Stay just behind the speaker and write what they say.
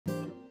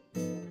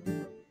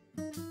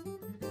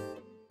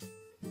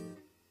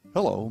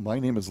Hello, my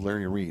name is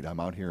Larry Reed. I'm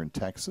out here in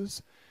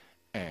Texas,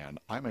 and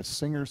I'm a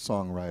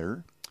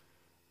singer-songwriter,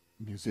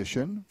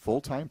 musician,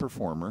 full-time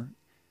performer,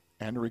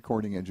 and a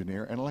recording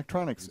engineer and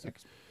electronics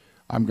expert.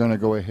 I'm going to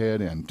go ahead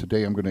and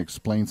today I'm going to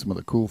explain some of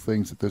the cool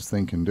things that this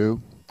thing can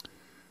do.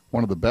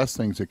 One of the best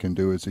things it can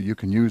do is that you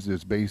can use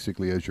this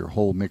basically as your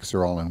whole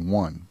mixer all in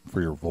one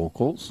for your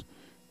vocals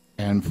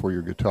and for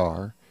your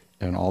guitar,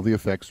 and all the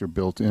effects are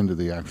built into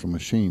the actual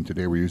machine.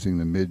 Today we're using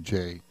the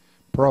Midjay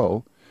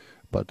Pro,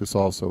 but this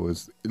also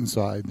is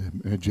inside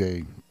the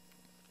Midjay.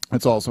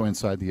 It's also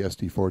inside the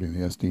SD40 and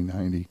the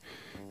SD90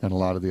 and a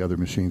lot of the other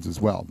machines as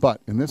well.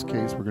 But in this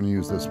case, we're going to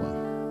use this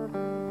one.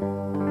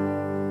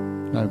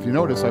 Now, if you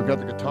notice, I've got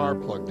the guitar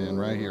plugged in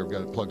right here. I've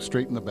got it plugged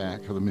straight in the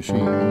back of the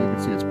machine, and you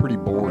can see it's pretty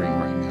boring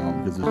right now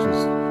because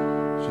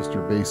it's just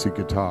your basic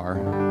guitar,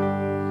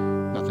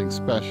 nothing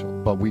special.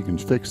 But we can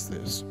fix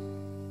this.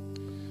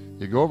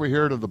 You go over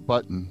here to the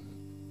button.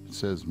 It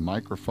says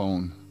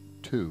Microphone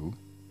 2.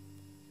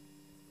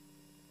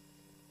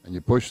 And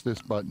you push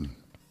this button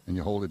and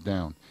you hold it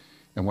down,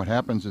 and what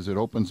happens is it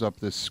opens up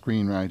this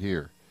screen right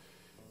here,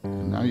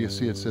 and now you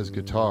see it says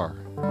guitar.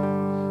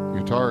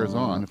 The guitar is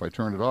on. If I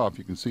turn it off,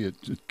 you can see it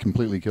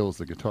completely kills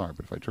the guitar,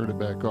 but if I turn it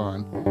back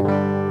on,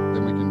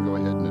 then we can go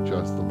ahead and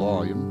adjust the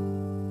volume.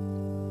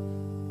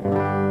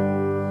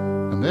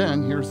 And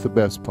then here's the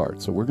best part.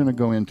 So we're going to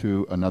go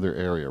into another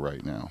area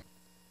right now.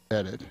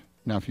 Edit.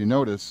 Now if you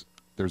notice,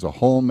 there's a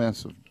whole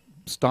mess of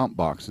stomp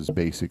boxes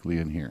basically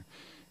in here.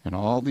 And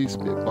all these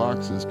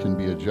boxes can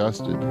be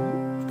adjusted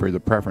for the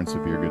preference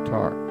of your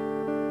guitar.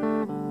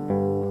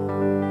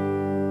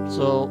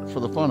 So, for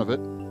the fun of it,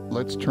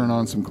 let's turn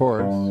on some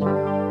chords. Oh,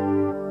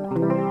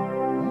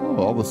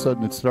 all of a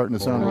sudden it's starting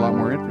to sound a lot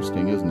more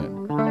interesting, isn't it?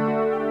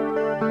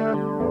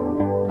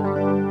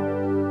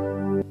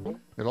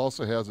 It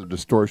also has a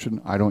distortion.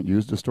 I don't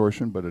use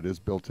distortion, but it is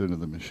built into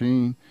the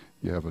machine.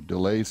 You have a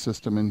delay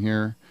system in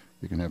here.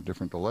 You can have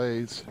different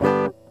delays.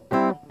 All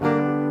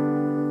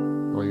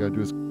you gotta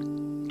do is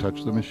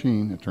touch the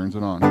machine, it turns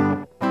it on.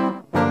 And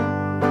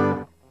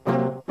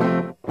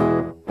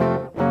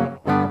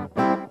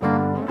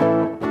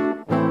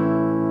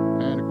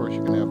of course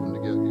you can have them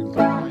together, you can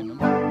combine them.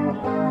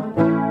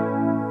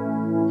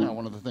 Now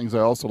one of the things I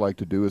also like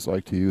to do is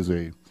like to use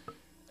a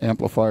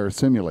amplifier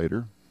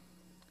simulator.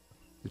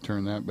 You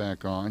turn that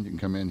back on, you can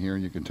come in here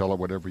and you can tell it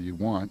whatever you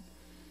want.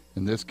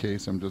 In this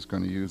case I'm just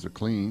going to use a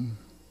clean.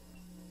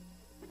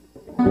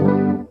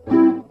 There's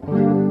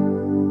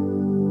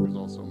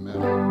also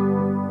metal.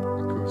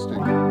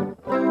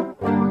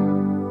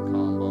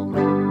 Combo.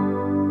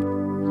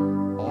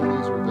 All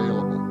these are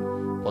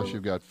available. Plus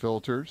you've got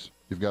filters,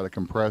 you've got a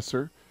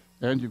compressor,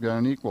 and you've got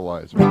an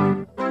equalizer. You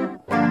can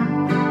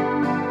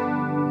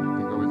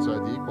go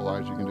inside the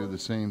equalizer, you can do the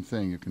same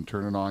thing. You can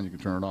turn it on, you can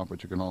turn it off,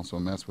 but you can also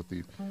mess with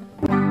the... So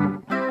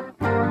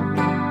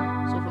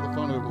for the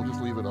fun of it, we'll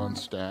just leave it on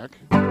stack.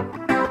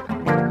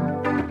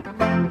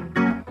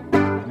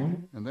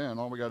 And then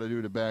all we got to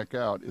do to back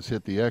out is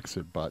hit the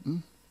exit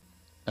button.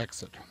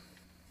 Exit.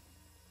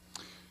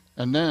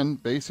 And then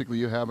basically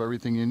you have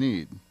everything you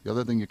need. The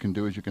other thing you can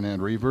do is you can add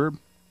reverb.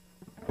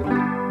 You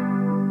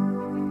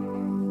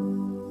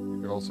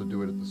can also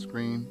do it at the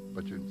screen,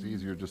 but it's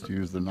easier just to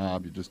use the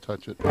knob. You just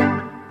touch it. You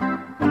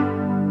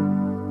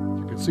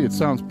can see it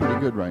sounds pretty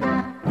good right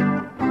now.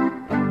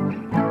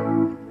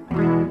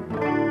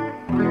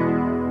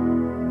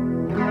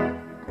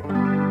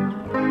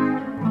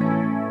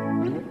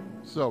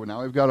 So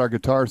now we've got our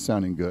guitar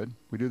sounding good.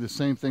 We do the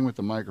same thing with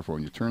the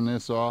microphone. You turn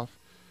this off.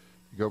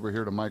 You go over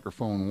here to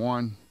microphone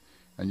 1,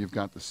 and you've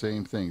got the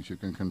same things. You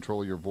can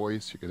control your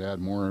voice. You can add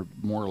more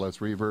or less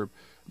reverb.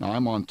 Now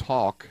I'm on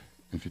talk.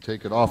 If you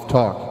take it off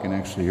talk, you can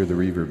actually hear the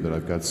reverb that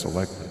I've got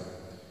selected.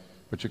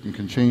 But you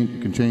can change the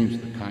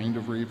kind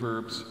of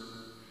reverbs,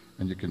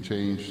 and you can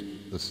change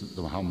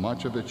how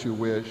much of it you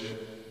wish,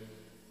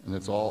 and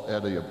it's all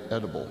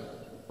edible.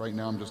 Right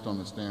now I'm just on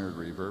the standard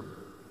reverb.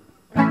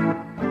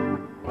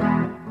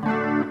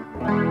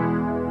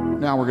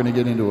 Now we're going to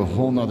get into a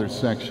whole nother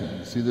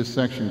section. See this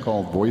section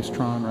called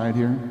Voicetron right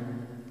here?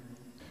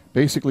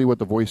 Basically what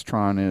the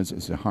Voicetron is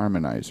a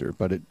harmonizer,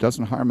 but it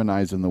doesn't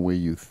harmonize in the way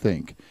you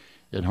think.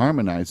 It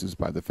harmonizes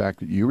by the fact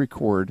that you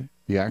record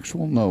the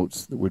actual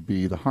notes that would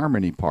be the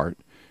harmony part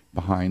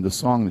behind the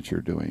song that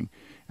you're doing,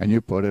 and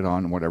you put it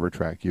on whatever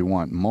track you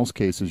want. In most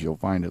cases you'll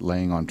find it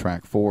laying on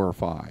track 4 or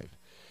 5.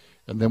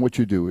 And then what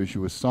you do is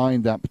you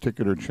assign that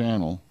particular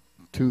channel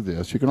to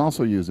this. You can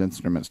also use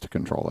instruments to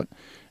control it.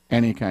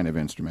 Any kind of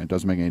instrument,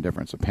 doesn't make any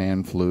difference. A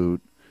pan, flute,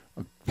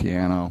 a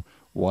piano,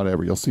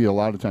 whatever. You'll see a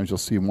lot of times you'll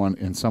see one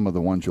in some of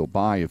the ones you'll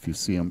buy. If you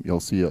see them, you'll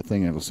see a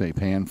thing and it'll say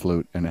pan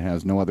flute, and it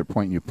has no other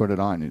point. And you put it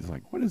on, and it's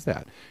like, what is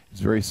that?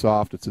 It's very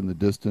soft. It's in the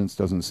distance.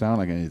 Doesn't sound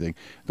like anything.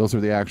 Those are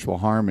the actual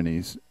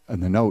harmonies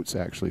and the notes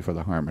actually for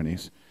the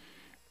harmonies.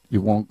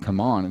 You won't come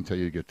on until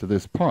you get to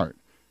this part.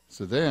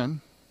 So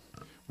then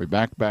we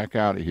back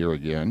out of here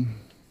again.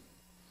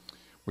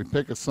 We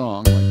pick a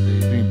song like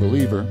Daydream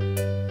Believer.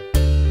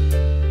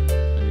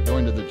 Go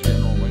into the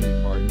general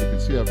MIDI part, and you can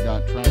see I've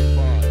got track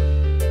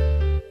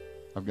 5.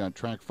 I've got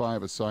track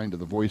 5 assigned to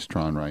the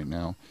Voicetron right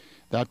now.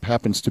 That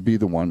happens to be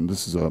the one.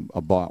 This is a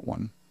bought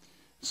one,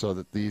 so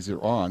that these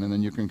are on, and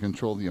then you can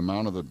control the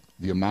amount of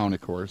the amount, of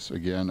course,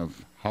 again,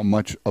 of how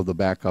much of the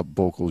backup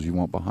vocals you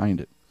want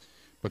behind it.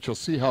 But you'll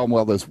see how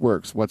well this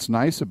works. What's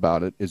nice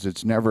about it is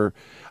it's never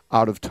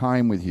out of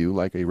time with you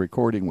like a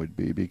recording would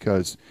be,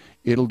 because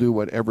it'll do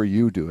whatever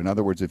you do. In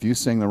other words, if you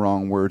sing the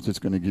wrong words, it's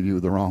going to give you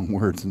the wrong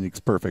words in the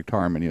perfect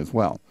harmony as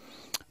well.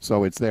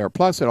 So it's there.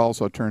 Plus, it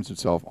also turns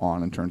itself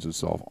on and turns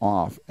itself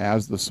off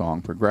as the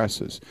song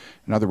progresses.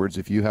 In other words,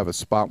 if you have a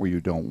spot where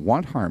you don't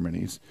want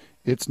harmonies,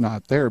 it's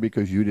not there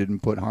because you didn't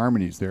put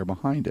harmonies there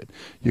behind it.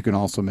 You can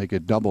also make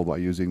it double by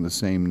using the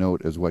same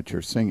note as what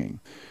you're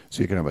singing.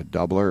 So you can have a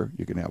doubler,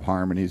 you can have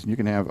harmonies, and you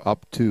can have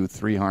up to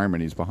 3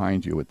 harmonies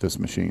behind you with this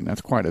machine.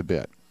 That's quite a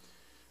bit.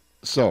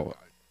 So,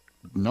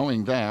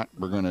 knowing that,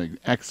 we're going to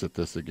exit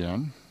this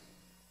again.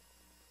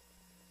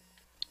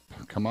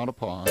 Come out of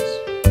pause.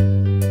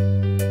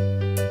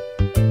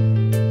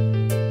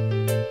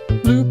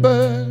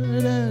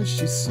 Bluebird as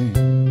she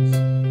sings,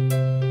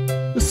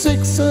 the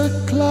 6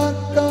 o'clock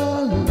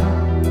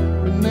alarm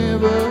will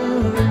never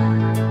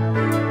ring.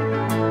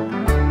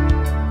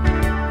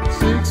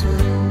 6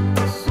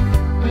 rings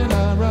and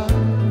I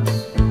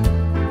rise,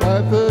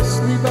 wipe the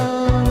sleep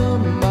out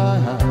of my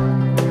eye.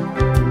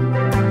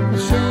 The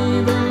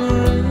shaven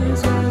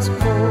razor is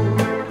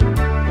cold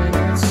and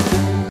it's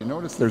still. You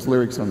notice there's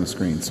lyrics on the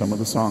screen. Some of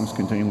the songs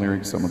contain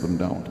lyrics, some of them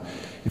don't.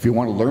 If you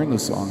want to learn the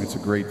song, it's a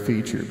great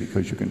feature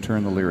because you can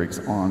turn the lyrics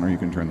on or you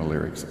can turn the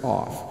lyrics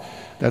off.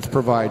 That's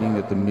providing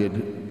that the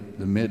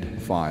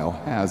mid file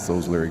has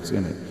those lyrics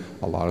in it.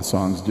 A lot of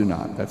songs do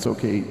not. That's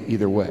okay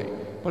either way,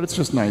 but it's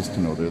just nice to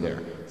know they're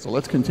there. So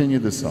let's continue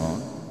this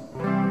song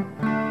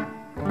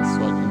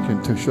so I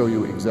can to show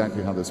you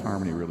exactly how this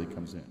harmony really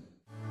comes in.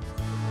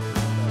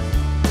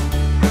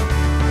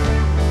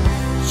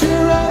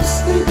 Cheer up,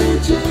 sleepy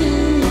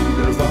Jean.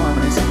 There's the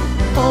harmonies.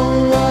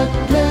 Oh, what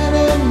can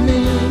it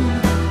mean?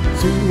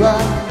 To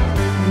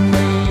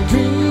may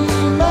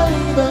dream by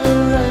the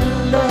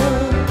render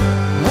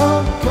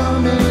of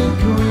coming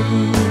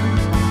queen.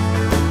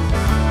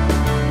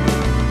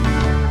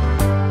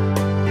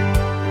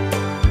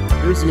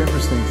 Here's the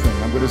interesting thing.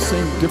 I'm going to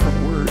sing different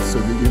words so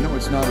that you know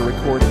it's not a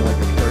recording like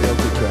a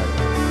karaoke track.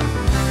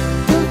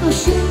 The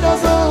machine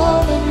does the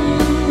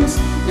harmonies.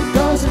 It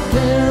doesn't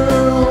care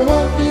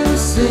what you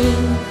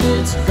sing.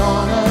 It's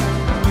gonna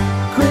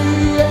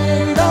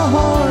create a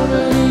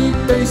harmony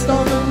based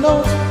on the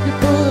notes you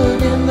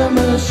put in the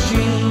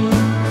machine.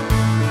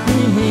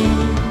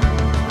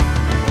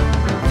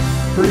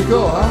 Pretty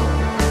cool, huh?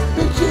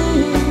 The G.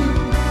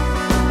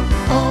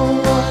 Oh,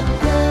 what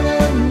can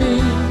it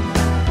mean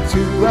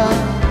to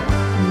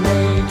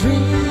may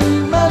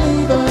dream a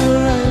labor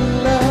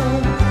and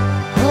love,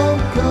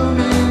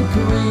 homecoming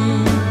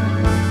queen.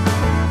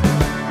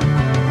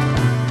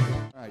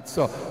 All right,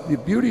 so the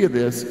beauty of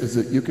this is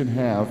that you can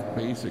have,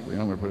 basically,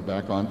 I'm going to put it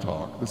back on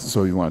talk. This is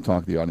so you want to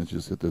talk to the audience,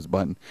 just hit this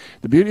button.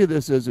 The beauty of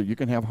this is that you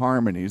can have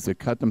harmonies that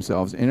cut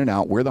themselves in and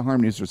out where the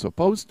harmonies are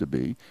supposed to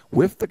be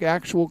with the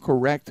actual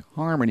correct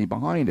harmony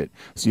behind it.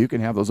 So you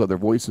can have those other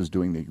voices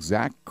doing the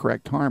exact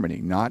correct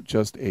harmony, not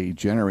just a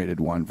generated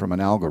one from an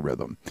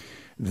algorithm.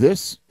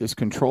 This is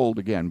controlled,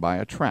 again, by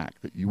a track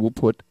that you will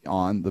put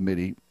on the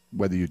MIDI,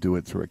 whether you do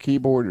it through a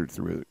keyboard or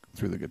through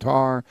the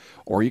guitar,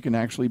 or you can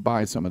actually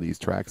buy some of these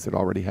tracks that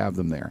already have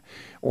them there.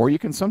 Or you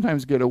can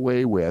sometimes get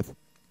away with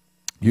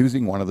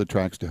using one of the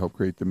tracks to help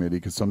create the MIDI,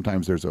 because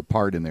sometimes there's a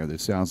part in there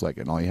that sounds like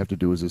it, and all you have to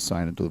do is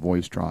assign it to the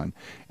Voicetron,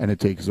 and it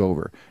takes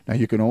over. Now,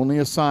 you can only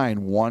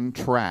assign one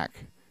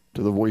track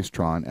to the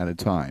Voicetron at a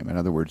time. In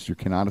other words, you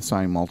cannot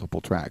assign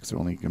multiple tracks. It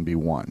only can be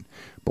one.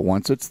 But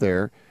once it's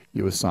there,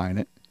 you assign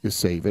it, you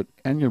save it,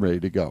 and you're ready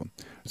to go.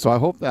 So I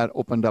hope that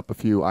opened up a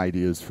few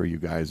ideas for you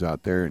guys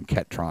out there in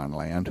KETRON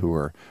land who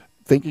are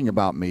thinking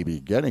about maybe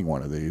getting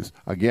one of these.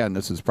 Again,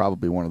 this is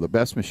probably one of the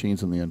best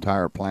machines on the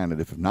entire planet,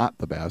 if not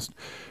the best,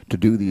 to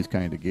do these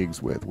kind of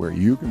gigs with, where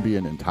you can be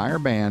an entire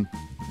band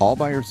all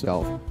by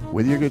yourself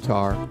with your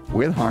guitar,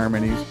 with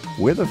harmonies,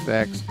 with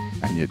effects,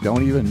 and you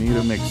don't even need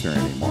a mixer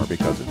anymore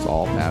because it's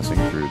all passing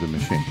through the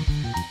machine.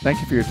 Thank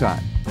you for your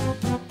time.